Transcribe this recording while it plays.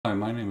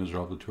my name is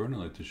Walkthru, and I'd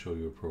like to show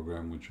you a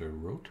program which I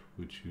wrote,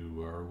 which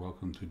you are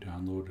welcome to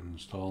download and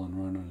install and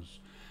run on as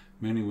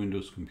many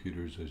Windows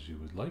computers as you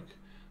would like.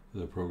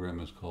 The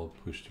program is called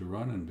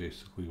Push2Run, and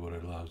basically what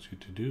it allows you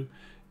to do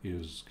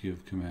is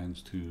give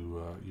commands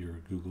to your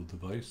Google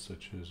device,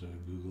 such as a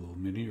Google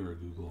Mini or a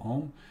Google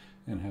Home,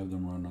 and have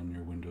them run on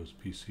your Windows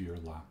PC or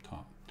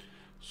laptop.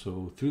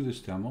 So through this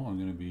demo, I'm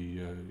going to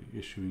be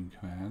issuing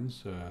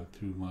commands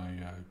through my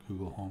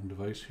Google Home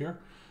device here.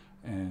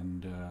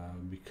 And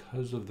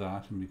because of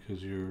that, and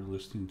because you're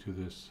listening to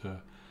this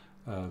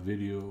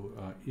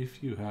video,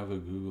 if you have a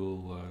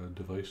Google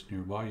device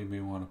nearby, you may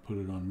want to put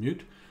it on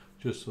mute,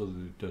 just so that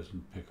it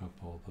doesn't pick up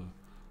all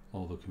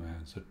the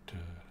commands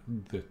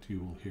that you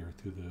will hear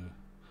through the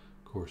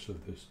course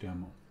of this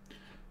demo.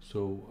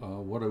 So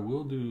what I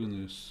will do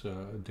in this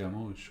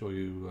demo is show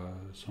you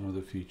some of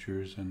the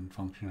features and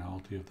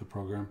functionality of the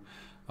program.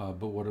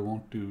 But what I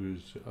won't do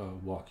is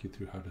walk you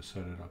through how to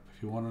set it up.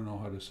 If you want to know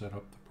how to set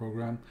up the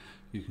program,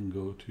 you can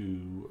go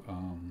to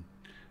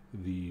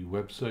the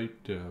website,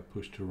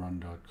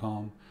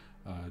 push2run.com,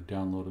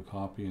 download a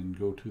copy and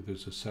go to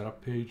there's a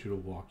setup page. It'll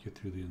walk you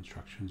through the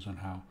instructions on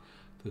how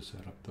to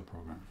set up the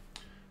program.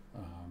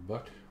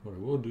 But what I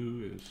will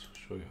do is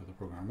show you how the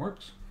program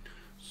works.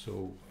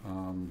 So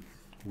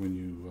when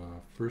you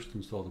first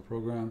install the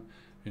program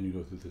and you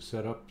go through the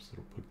setups,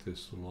 it'll put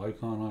this little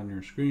icon on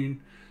your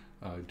screen.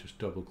 Just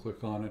double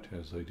click on it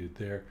as I did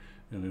there,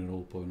 and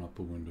it'll open up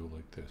a window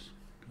like this.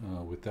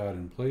 With that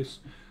in place,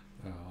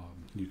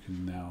 you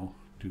can now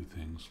do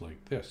things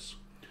like this.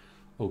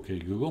 Okay,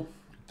 Google,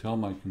 tell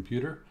my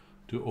computer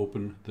to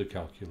open the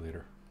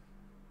calculator.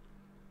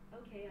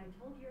 Okay,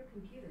 I told your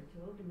computer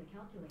to open the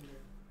calculator.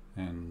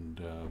 And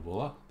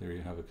voila, there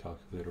you have a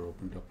calculator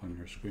opened up on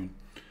your screen.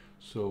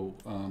 So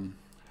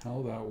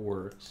how that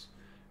works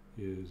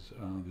is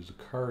there's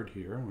a card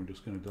here, and we're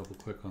just going to double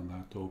click on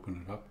that to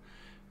open it up.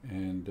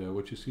 And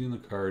what you see in the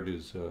card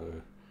is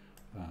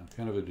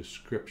kind of a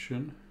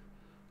description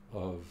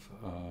of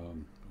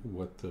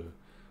what the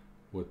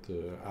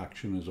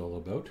action is all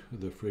about,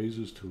 the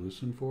phrases to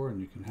listen for,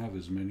 and you can have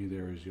as many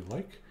there as you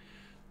like.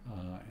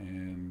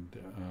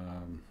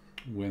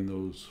 When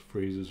those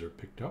phrases are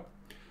picked up,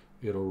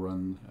 it'll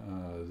run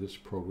this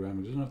program.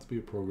 It doesn't have to be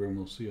a program.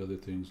 We'll see other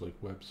things like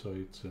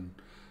websites and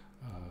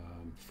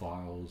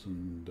files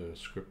and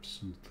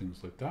scripts and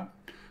things like that.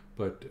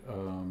 But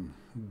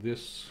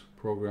this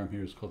program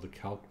here is called the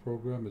calc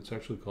program. It's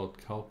actually called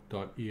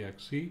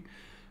calc.exe,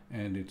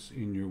 and it's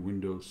in your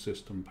Windows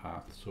system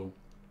path. So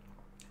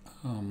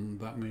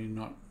that may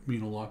not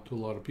mean a lot to a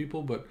lot of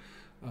people, but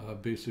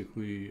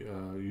basically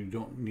you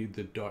don't need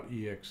the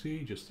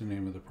 .exe, just the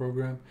name of the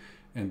program.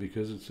 And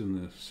because it's in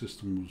the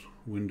system's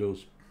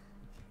Windows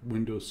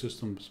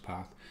systems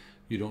path,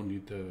 you don't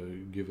need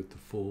to give it the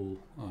full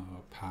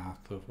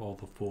path of all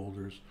the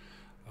folders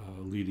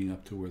leading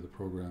up to where the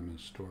program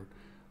is stored.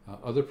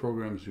 Other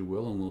programs you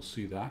will, and we'll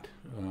see that,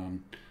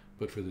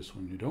 but for this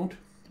one you don't.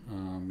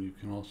 You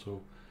can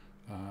also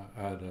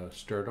add a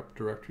startup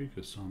directory,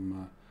 because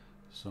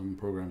some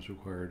programs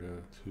require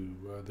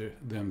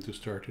them to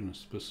start in a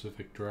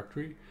specific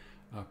directory,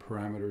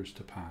 parameters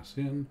to pass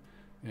in,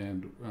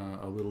 and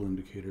a little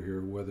indicator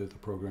here whether the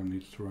program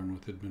needs to run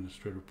with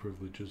administrative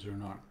privileges or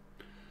not.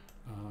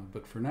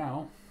 But for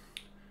now,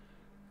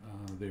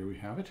 there we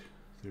have it.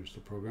 There's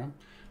the program.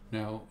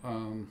 Now,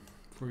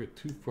 before I get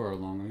too far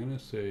along, I'm going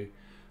to say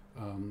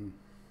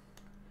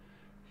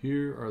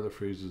here are the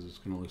phrases it's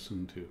going to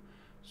listen to.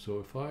 So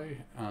if I,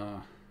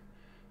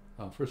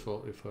 first of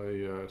all, if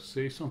I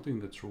say something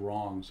that's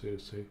wrong,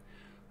 say,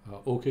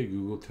 okay,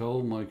 Google,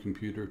 tell my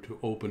computer to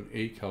open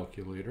a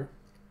calculator.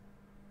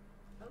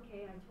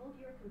 Okay, I told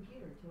your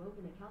computer to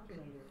open a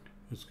calculator.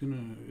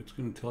 It's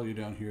gonna tell you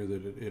down here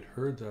that it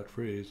heard that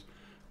phrase,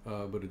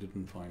 but it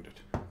didn't find it.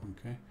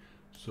 Okay.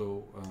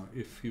 So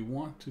if you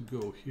want to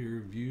go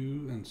here,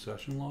 view and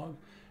session log,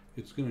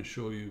 it's going to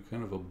show you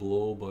kind of a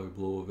blow by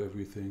blow of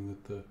everything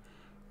that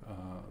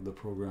the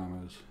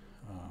program has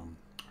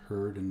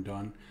heard and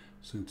done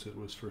since it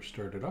was first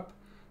started up.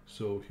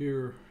 So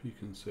here you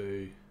can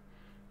say,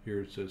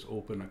 here it says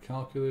open a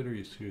calculator.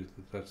 You see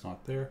that that's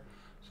not there.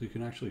 So you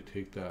can actually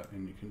take that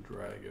and you can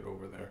drag it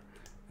over there,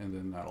 and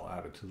then that'll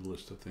add it to the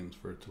list of things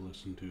for it to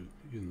listen to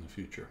in the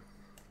future.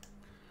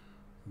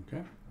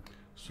 Okay.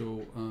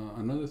 So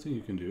another thing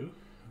you can do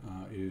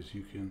is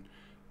you can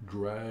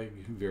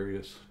drag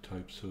various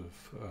types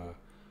of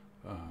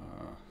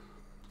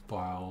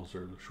files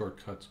or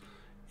shortcuts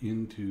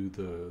into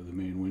the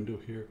main window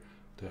here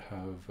to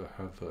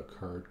have a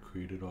card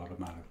created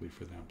automatically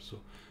for them.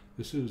 So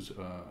this is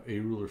a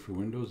ruler for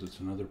Windows. It's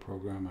another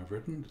program I've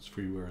written. It's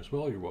freeware as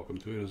well. You're welcome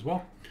to it as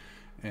well.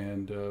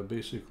 And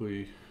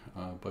basically,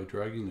 by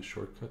dragging the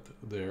shortcut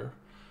there,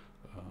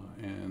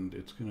 and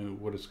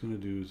what it's gonna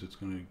do is it's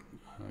gonna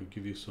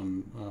give you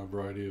some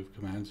variety of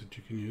commands that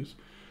you can use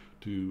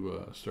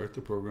to start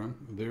the program.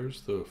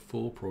 There's the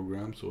full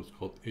program, so it's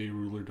called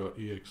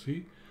aruler.exe,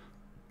 and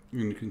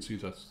you can see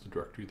that's the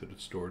directory that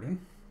it's stored in,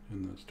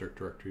 and the start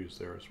directory is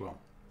there as well.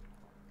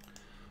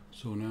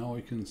 So now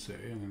I can say,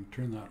 I'm going to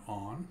turn that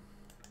on,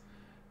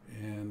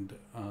 and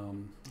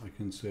I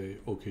can say,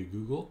 okay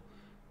Google,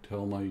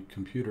 tell my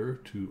computer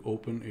to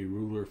open a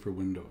ruler for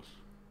Windows.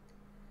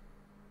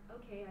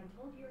 Okay, I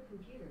told your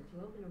computer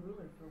to open a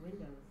ruler for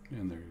Windows.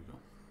 And there you go.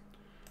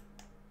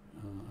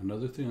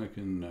 Another thing I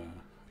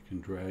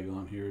can drag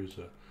on here is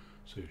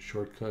say a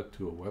shortcut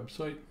to a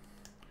website.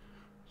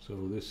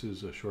 So this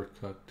is a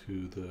shortcut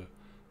to the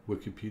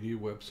Wikipedia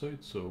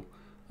website. So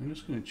I'm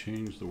just going to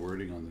change the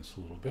wording on this a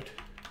little bit.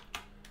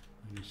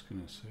 I'm just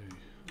going to say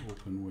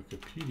open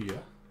Wikipedia,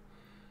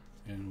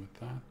 and with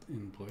that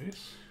in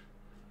place,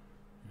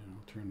 and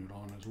I'll turn it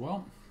on as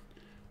well,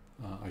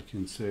 I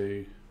can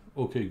say,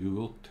 okay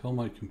Google, tell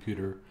my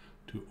computer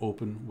to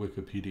open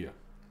Wikipedia.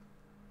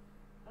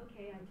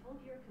 Okay, I told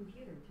your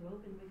computer to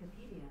open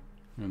Wikipedia.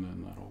 And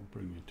then that'll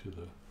bring you to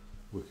the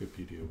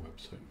Wikipedia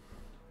website.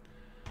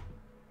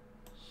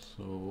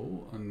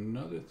 So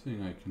another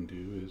thing I can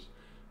do is,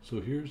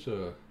 so here's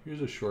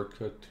a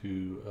shortcut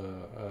to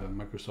a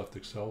Microsoft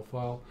Excel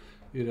file.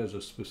 It has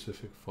a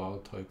specific file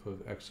type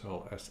of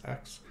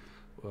XLSX,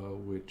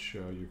 which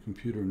your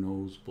computer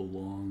knows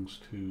belongs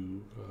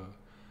to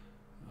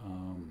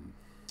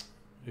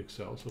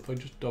Excel. So if I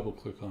just double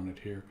click on it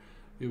here,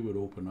 it would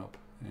open up,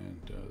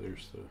 and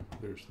there's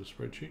the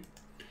spreadsheet.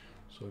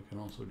 So I can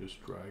also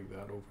just drag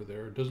that over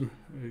there.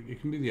 It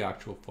can be the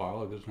actual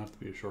file, it doesn't have to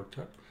be a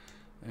shortcut.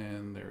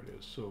 And there it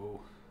is. So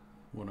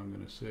what I'm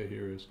going to say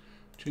here is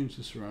change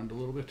this around a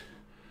little bit.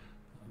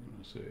 I'm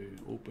going to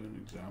say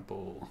open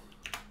example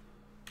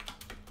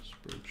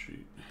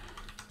spreadsheet.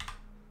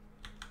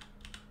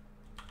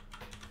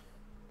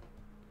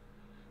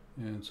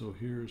 And so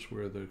here's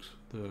where the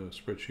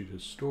spreadsheet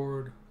is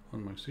stored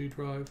on my C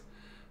drive,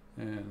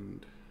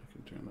 and I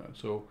can turn that.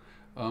 So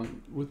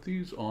with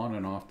these on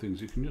and off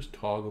things, you can just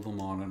toggle them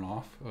on and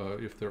off.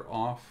 If they're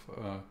off,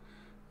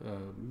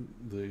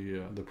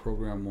 the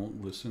program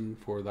won't listen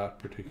for that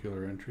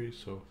particular entry.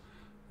 So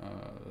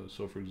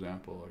so for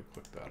example, I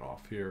click that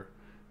off here,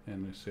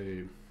 and I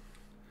say,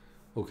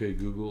 okay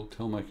Google,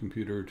 tell my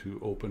computer to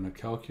open a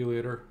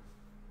calculator.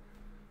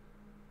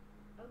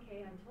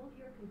 Okay, I told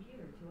your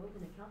computer to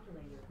open a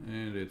calculator.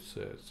 And it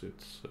says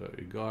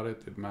it got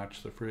it, it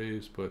matched the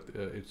phrase, but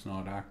it's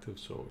not active,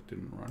 so it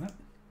didn't run it.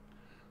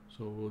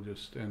 So we'll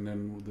just, and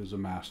then there's a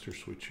master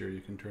switch here. You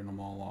can turn them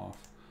all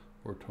off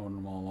or turn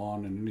them all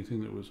on, and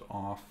anything that was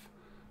off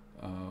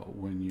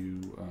when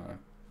you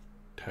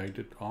tagged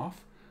it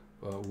off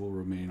will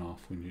remain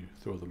off when you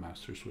throw the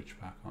master switch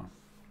back on.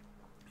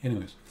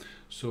 Anyways,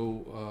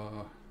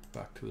 so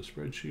back to the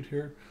spreadsheet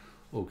here.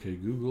 Okay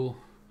Google,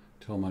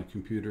 tell my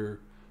computer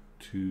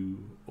to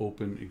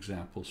open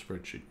example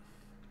spreadsheet.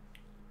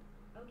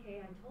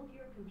 Okay, I told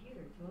your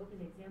computer to open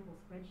example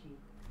spreadsheet.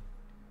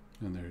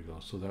 And there you go.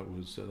 So that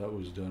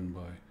was done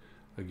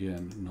by,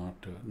 again,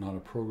 not a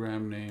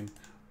program name,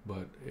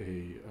 but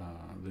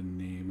the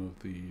name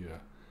of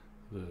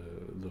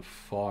the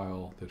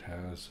file that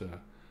has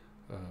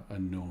a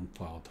known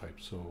file type.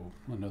 So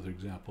another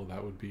example,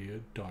 that would be a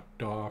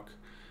 .doc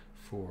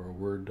for a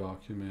Word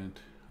document,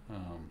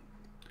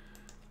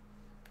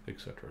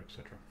 etc.,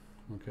 etc.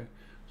 Okay.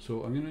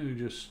 So I'm going to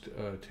just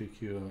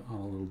take you on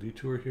a little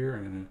detour here.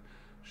 I'm going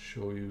to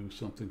show you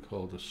something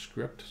called a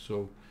script.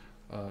 So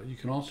you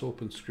can also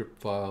open script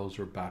files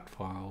or bat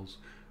files,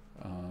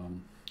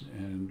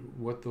 and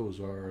what those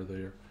are,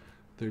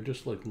 they're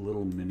just like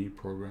little mini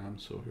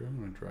programs. So here I'm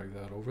going to drag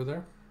that over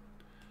there,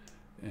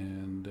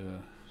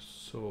 and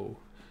so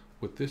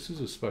what this is,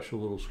 a special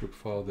little script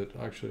file that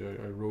actually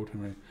I wrote,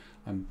 and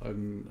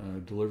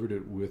I'm delivered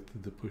it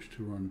with the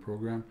Push2Run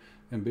program,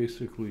 and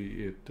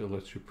basically it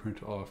lets you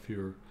print off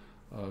your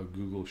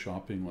Google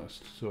shopping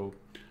list. So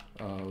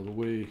the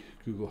way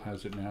Google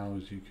has it now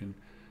is you can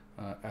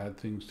add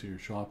things to your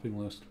shopping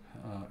list,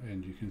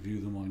 and you can view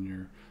them on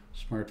your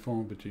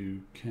smartphone, but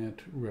you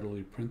can't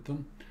readily print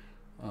them.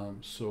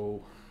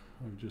 So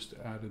I've just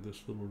added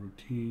this little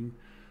routine.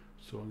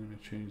 So I'm going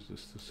to change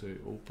this to say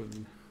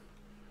open,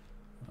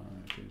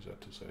 change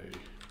that to say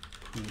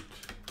print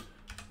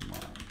my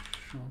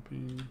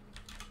shopping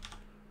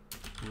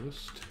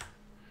list,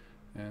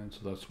 and so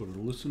that's what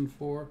it'll listen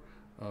for.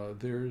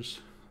 There's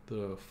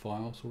the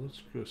file, so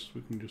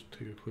we can just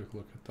take a quick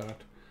look at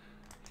that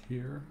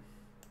here.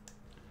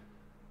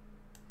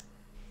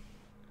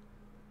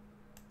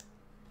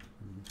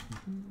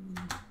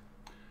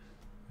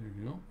 There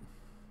you go.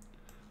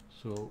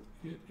 So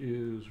it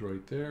is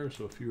right there.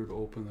 So if you were to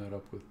open that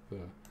up with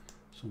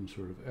some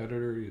sort of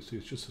editor, you see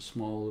it's just a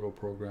small little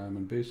program,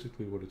 and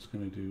basically what it's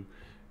going to do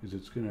is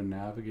it's going to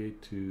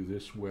navigate to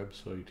this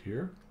website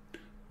here,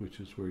 which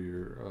is where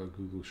your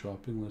Google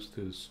shopping list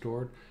is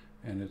stored,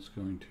 and it's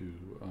going to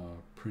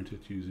print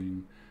it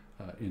using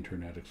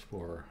Internet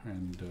Explorer.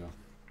 And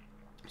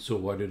so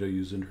why did I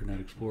use Internet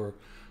Explorer?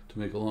 To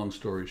make a long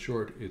story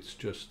short, it's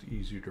just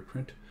easier to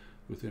print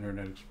with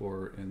Internet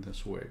Explorer in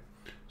this way.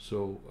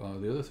 So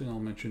the other thing I'll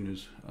mention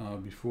is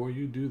before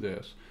you do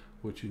this,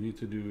 what you need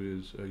to do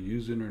is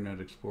use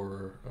Internet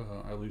Explorer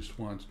at least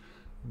once.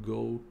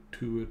 Go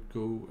to it,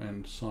 go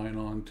and sign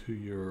on to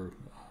your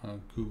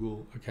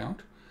Google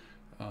account,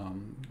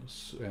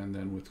 and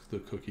then with the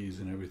cookies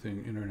and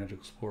everything, Internet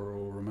Explorer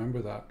will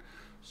remember that.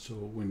 So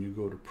when you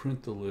go to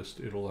print the list,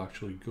 it'll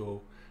actually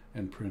go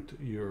and print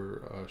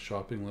your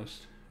shopping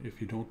list. If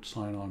you don't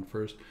sign on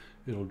first,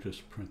 it'll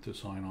just print the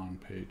sign on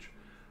page.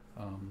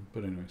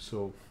 But anyway,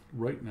 so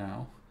right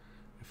now,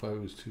 if I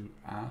was to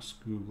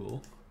ask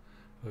Google,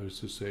 if I was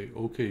to say,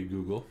 okay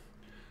Google,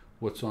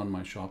 what's on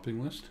my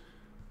shopping list?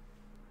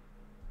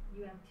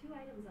 You have 2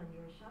 items on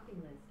your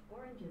shopping list,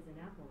 oranges and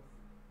apples.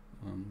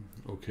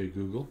 Okay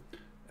Google,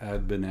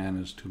 add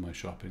bananas to my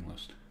shopping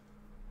list.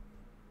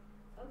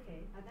 Okay,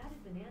 I've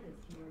added bananas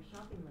to your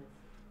shopping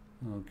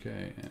list.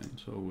 Okay, and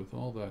so with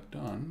all that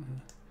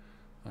done,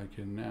 I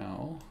can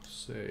now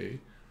say,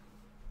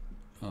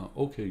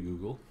 okay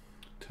Google,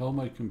 tell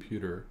my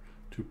computer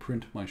to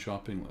print my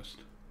shopping list.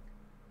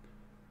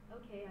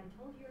 Okay,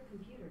 I told your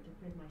computer to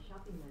print my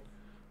shopping list.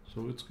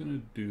 So it's going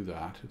to do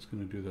that. It's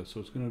going to do that. So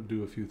it's going to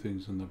do a few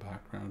things in the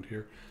background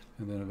here,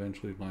 and then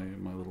eventually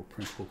my little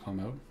print will come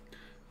out.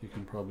 You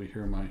can probably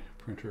hear my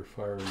printer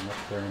firing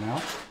up there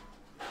now.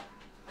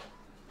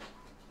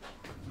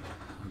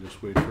 I'll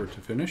just wait for it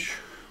to finish.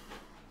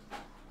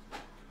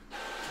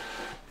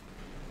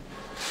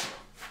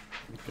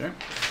 Okay,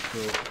 so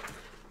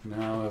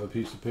now I have a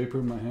piece of paper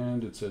in my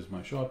hand. It says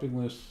my shopping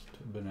list,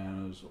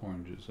 bananas,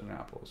 oranges, and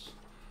apples.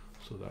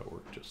 So that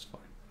worked just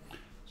fine.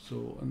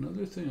 So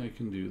another thing I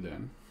can do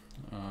then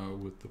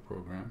with the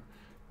program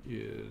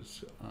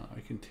is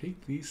I can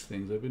take these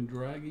things. I've been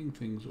dragging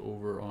things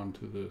over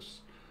onto this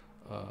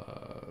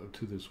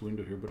to this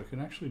window here, but I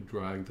can actually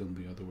drag them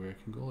the other way. I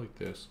can go like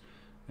this,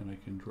 and I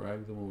can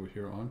drag them over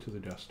here onto the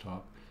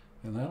desktop,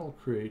 and that'll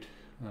create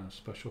a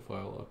special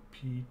file, a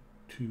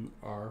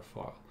P2R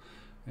file.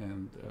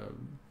 And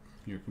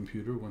your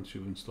computer, once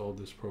you've installed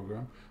this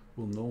program,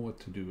 will know what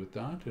to do with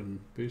that. And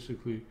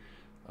basically,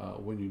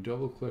 when you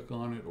double click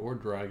on it or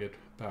drag it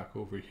back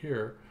over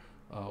here,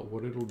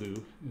 what it'll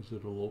do is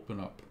it'll open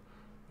up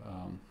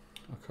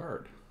a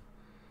card,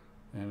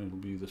 and it'll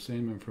be the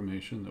same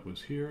information that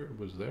was here, it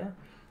was there.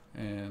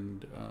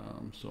 And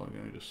so I'm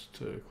going to just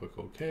click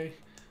OK.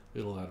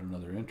 It'll add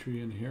another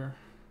entry in here,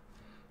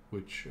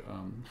 which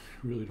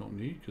I really don't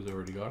need because I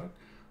already got it.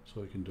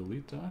 So I can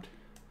delete that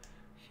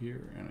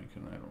here, and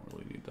I don't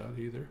really need that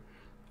either.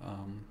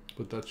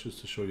 But that's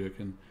just to show you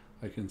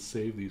I can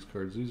save these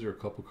cards. These are a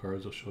couple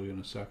cards I'll show you in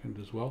a second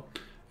as well.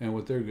 And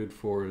what they're good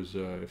for is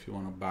if you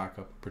want to back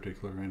up a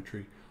particular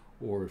entry,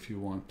 or if you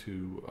want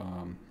to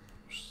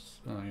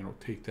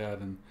take that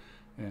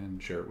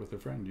and share it with a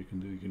friend. You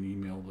can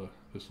email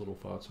this little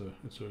file.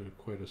 It's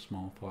quite a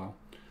small file.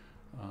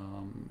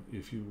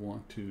 If you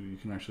want to, you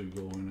can actually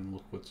go in and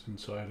look what's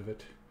inside of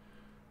it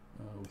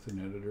with an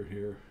editor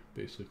here.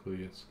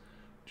 Basically, it's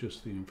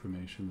just the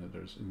information that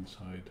there's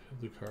inside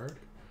the card.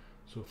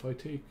 So if I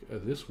take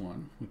this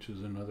one, which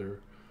is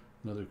another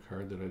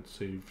card that I'd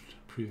saved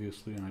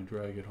previously, and I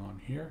drag it on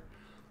here,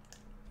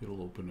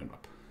 it'll open it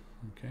up.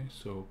 Okay,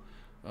 so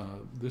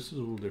this is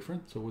a little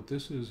different. So what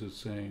this is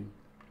saying,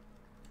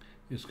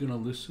 it's going to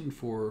listen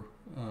for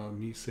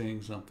me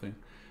saying something,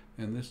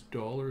 and this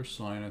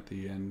 $sign at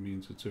the end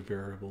means it's a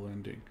variable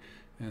ending.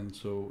 And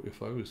so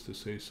if I was to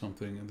say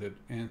something that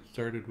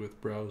started with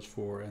browse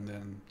for and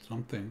then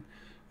something,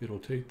 it'll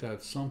take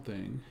that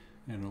something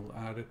and it'll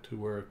add it to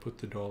where I put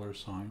the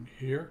 $sign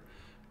here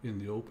in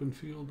the open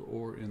field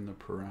or in the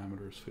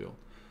parameters field.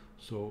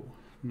 So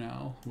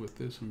now with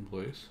this in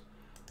place,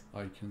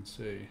 I can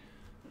say,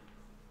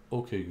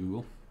 okay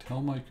Google,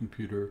 tell my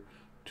computer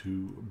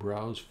to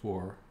browse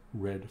for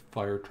red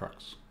fire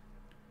trucks.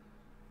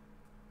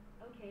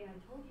 Okay,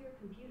 I told your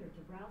computer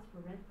to browse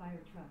for red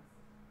fire trucks.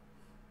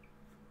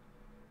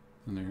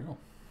 And there you go.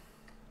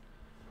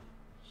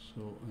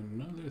 So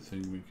another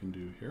thing we can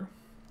do here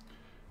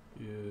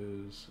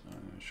is, I'm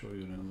going to show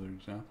you another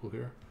example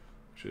here.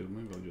 Actually,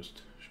 maybe I'll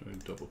just show you,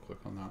 double click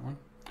on that one.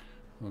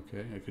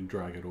 Okay, I could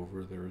drag it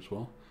over there as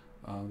well.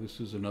 This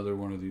is another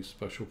one of these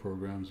special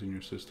programs in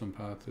your system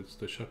path. It's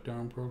the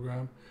shutdown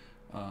program.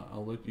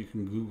 You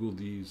can Google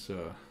these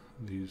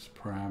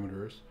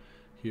parameters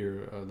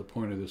here. The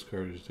point of this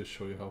card is to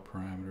show you how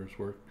parameters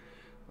work,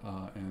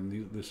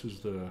 and this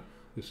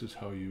is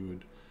how you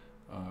would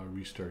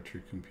restart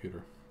your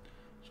computer.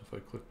 So if I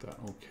click that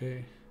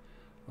OK,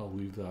 I'll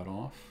leave that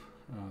off.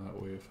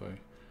 That way, if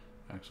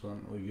I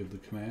accidentally give the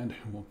command,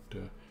 I won't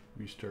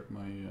restart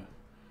my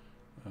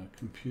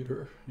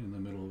computer in the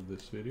middle of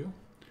this video.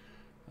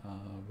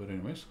 But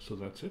anyways, so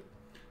that's it.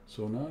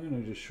 So now I'm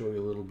going to just show you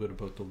a little bit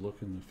about the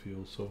look and the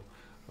feel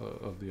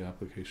of the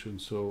application.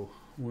 So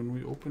when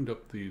we opened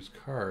up these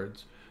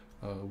cards,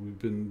 we've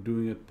been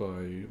doing it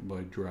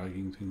by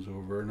dragging things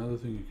over. Another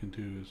thing you can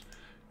do is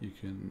you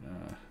can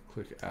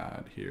click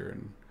add here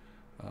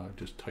and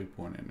just type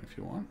one in if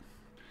you want.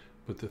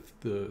 But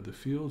the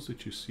fields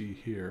that you see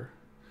here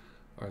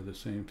are the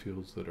same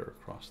fields that are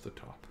across the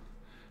top.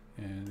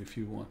 And if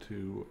you want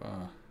to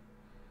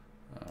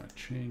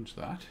change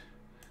that,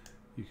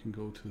 you can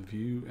go to the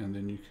view, and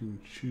then you can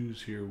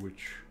choose here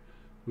which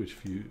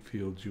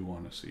fields you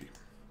want to see.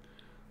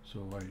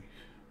 So I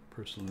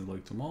personally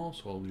like them all,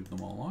 so I'll leave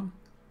them all on.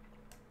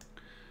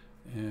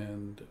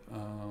 and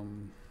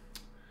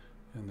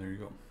there you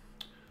go.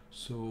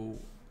 So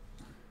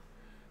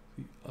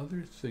the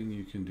other thing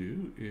you can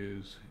do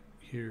is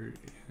here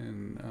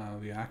in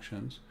the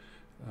actions.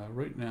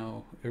 Right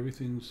now,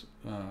 everything's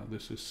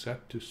this is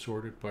set to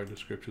sorted by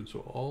description. So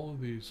all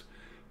of these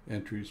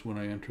entries, when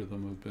I enter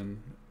them, have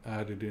been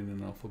added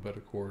in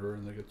alphabetical order,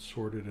 and they get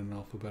sorted in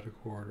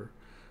alphabetical order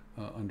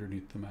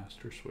underneath the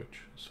master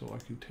switch. So I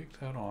can take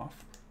that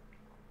off,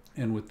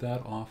 and with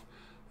that off,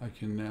 I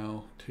can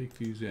now take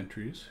these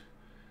entries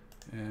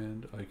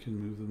and I can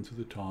move them to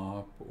the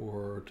top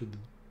or to the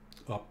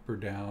up or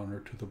down or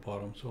to the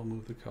bottom. So I'll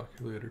move the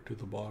calculator to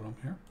the bottom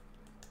here,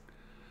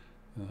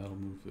 and that'll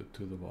move it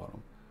to the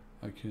bottom.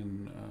 I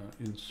can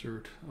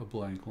insert a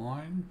blank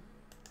line.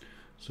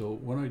 So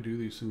when I do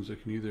these things, I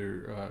can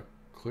either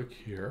click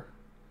here,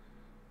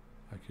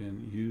 I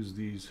can use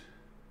these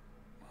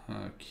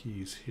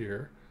keys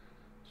here.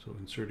 So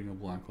inserting a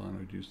blank line, I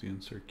would use the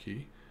insert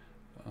key,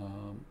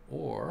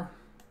 or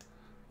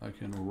I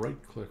can right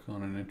click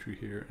on an entry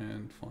here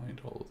and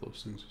find all of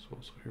those things as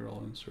well. So here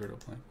I'll insert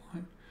a blank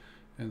line,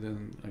 and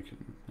then I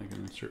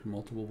can insert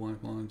multiple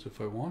blank lines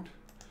if I want,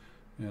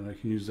 and I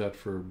can use that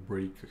for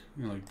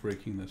like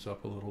breaking this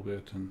up a little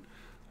bit and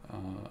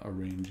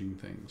arranging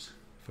things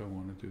if I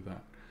want to do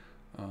that.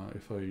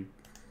 If I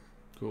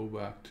go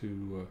back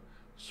to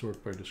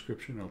sort by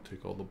description, I'll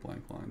take all the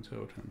blank lines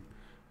out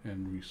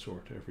and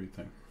resort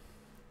everything.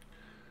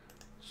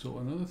 So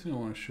another thing I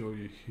want to show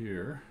you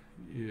here,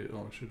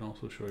 I should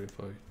also show you if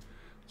I'm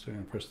going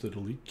to press the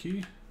delete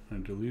key,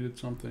 and I deleted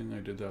something, I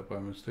did that by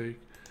mistake,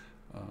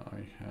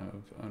 I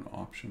have an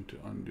option to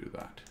undo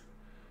that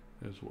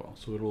as well.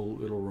 So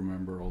it'll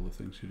remember all the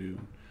things you do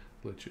and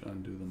let you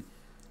undo them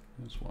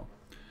as well.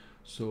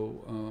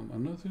 So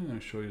another thing I'm going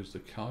to show you is the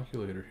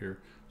calculator here.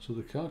 So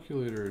the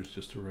calculator is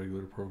just a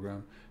regular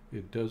program.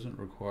 It doesn't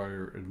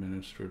require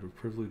administrative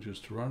privileges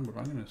to run, but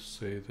I'm going to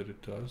say that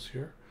it does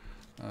here,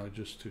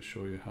 just to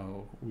show you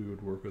how we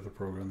would work with a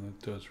program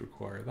that does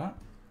require that.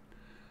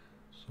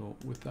 So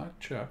with that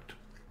checked,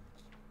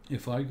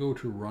 if I go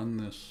to run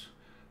this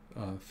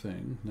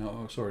thing,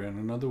 now, sorry, and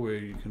another way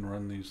you can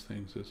run these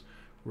things is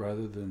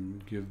rather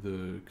than give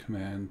the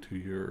command to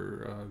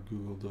your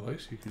Google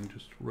device, you can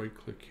just right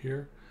click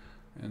here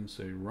and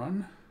say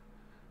run,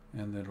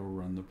 and that'll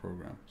run the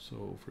program.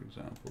 So for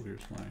example,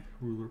 here's my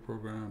ruler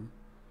program,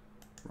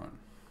 run,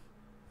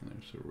 and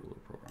there's the ruler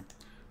program.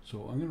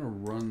 So I'm going to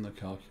run the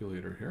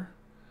calculator here,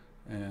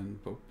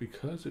 but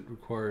because it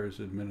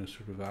requires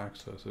administrative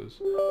accesses,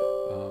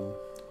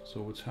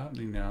 so what's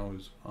happening now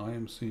is I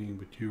am seeing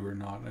but you are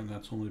not, and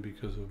that's only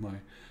because of my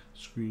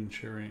screen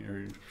sharing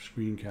or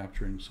screen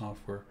capturing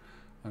software.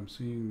 I'm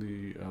seeing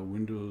the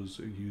Windows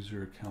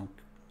user account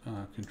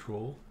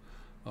control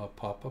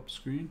pop-up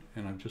screen,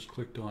 and I've just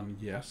clicked on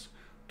yes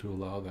to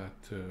allow that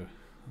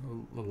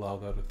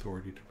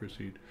authority to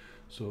proceed.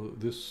 So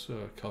this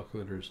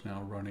calculator is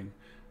now running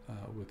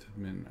with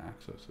admin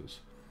accesses.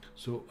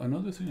 So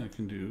another thing I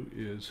can do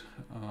is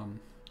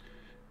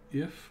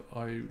if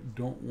I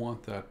don't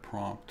want that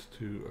prompt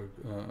to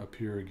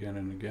appear again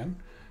and again,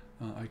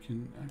 I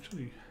can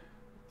actually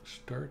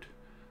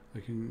I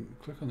can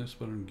click on this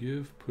button,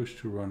 give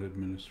push2run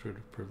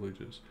administrative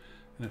privileges.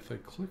 And if I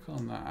click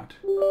on that,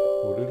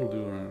 what it'll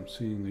do, and I'm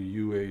seeing the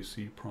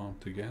UAC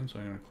prompt again, so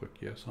I'm going to click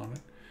yes on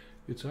it,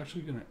 it's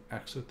actually going to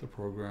exit the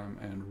program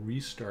and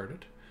restart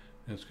it.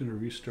 And it's going to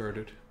restart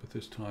it, but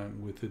this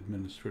time with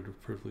administrative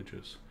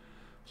privileges.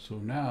 So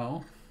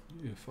now,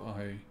 if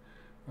I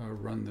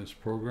run this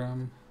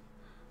program,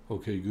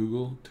 okay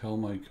Google, tell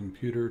my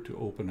computer to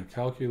open a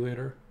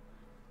calculator.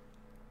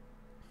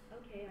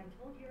 Okay,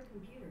 I told your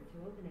computer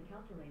to open a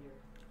calculator.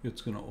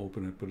 It's going to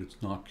open it, but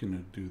it's not going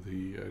to do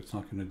the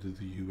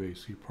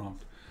UAC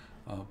prompt.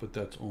 But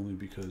that's only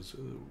because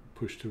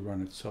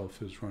push2run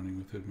itself is running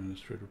with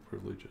administrative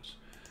privileges,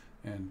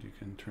 and you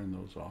can turn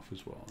those off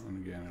as well.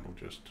 And again, it'll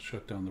just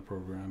shut down the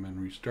program and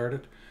restart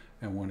it.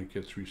 And when it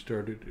gets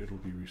restarted, it'll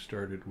be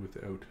restarted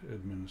without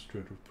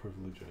administrative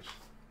privileges.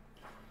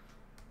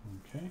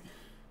 Okay.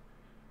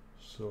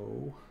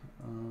 So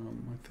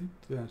I think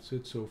that's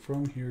it. So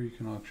from here, you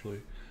can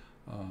actually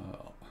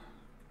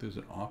there's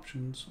an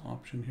options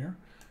option here,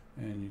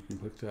 and you can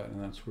click that,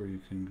 and that's where you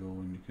can go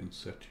and you can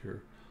set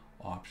your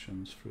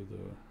options for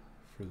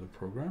the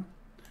program.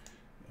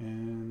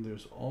 And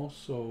there's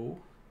also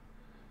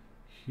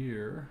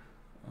here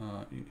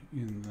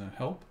in the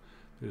help,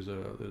 there's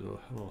a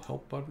little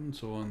help button.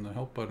 So on the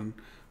help button,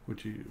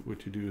 what you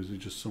do is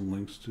just some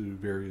links to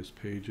various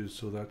pages.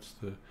 So that's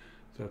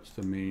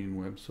the main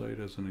website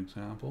as an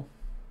example,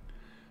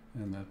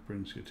 and that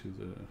brings you to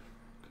the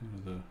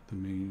the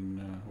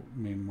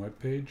main web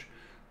page,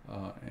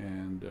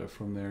 and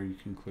from there you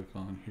can click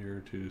on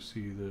here to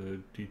see the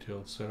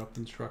detailed setup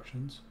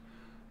instructions,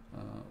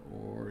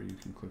 or you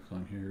can click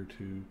on here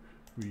to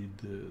read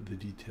the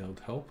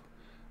detailed help.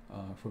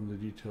 From the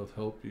detailed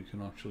help, you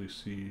can actually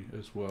see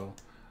as well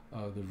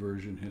the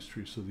version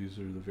history. So these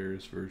are the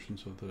various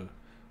versions of the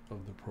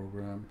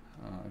program.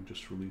 I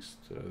just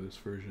released this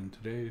version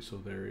today, so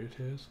there it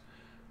is.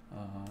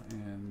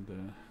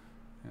 And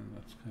and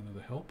that's kind of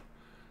the help.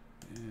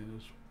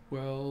 As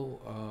well,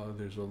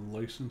 there's a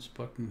license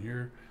button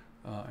here,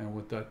 and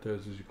what that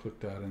does is you click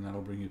that and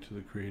that'll bring you to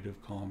the Creative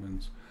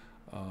Commons.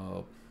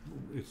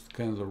 It's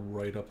kind of the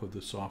write-up of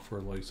the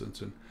software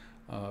license, and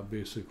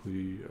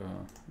basically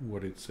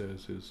what it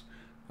says is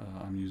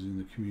I'm using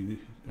the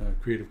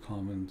Creative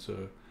Commons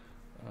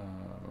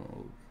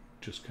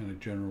just kind of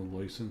general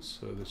license,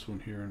 this one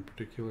here in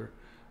particular,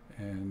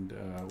 and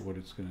what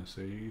it's going to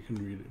say, you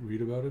can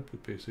read about it,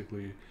 but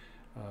basically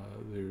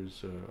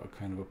there's a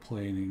kind of a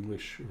plain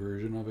English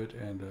version of it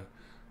and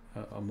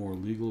a more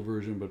legal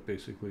version, but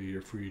basically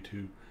you're free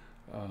to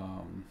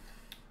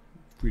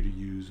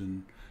use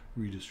and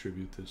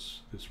redistribute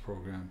this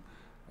program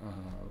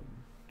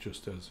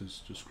just as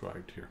is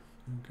described here.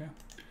 Okay,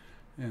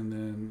 and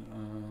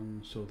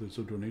then so there's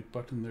a donate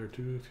button there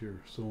too if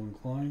you're so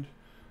inclined.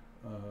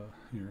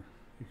 You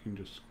can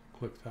just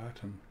click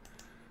that and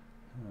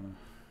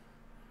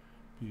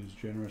be as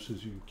generous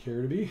as you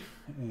care to be,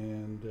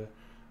 and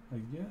I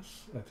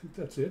think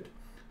that's it.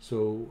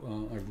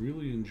 So I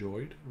really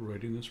enjoyed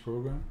writing this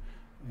program,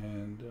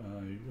 and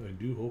I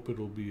do hope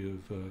it'll be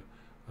of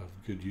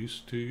good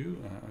use to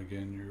you.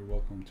 Again, you're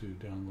welcome to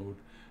download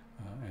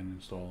and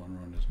install and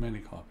run as many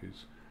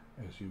copies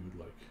as you would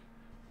like.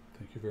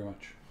 Thank you very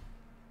much.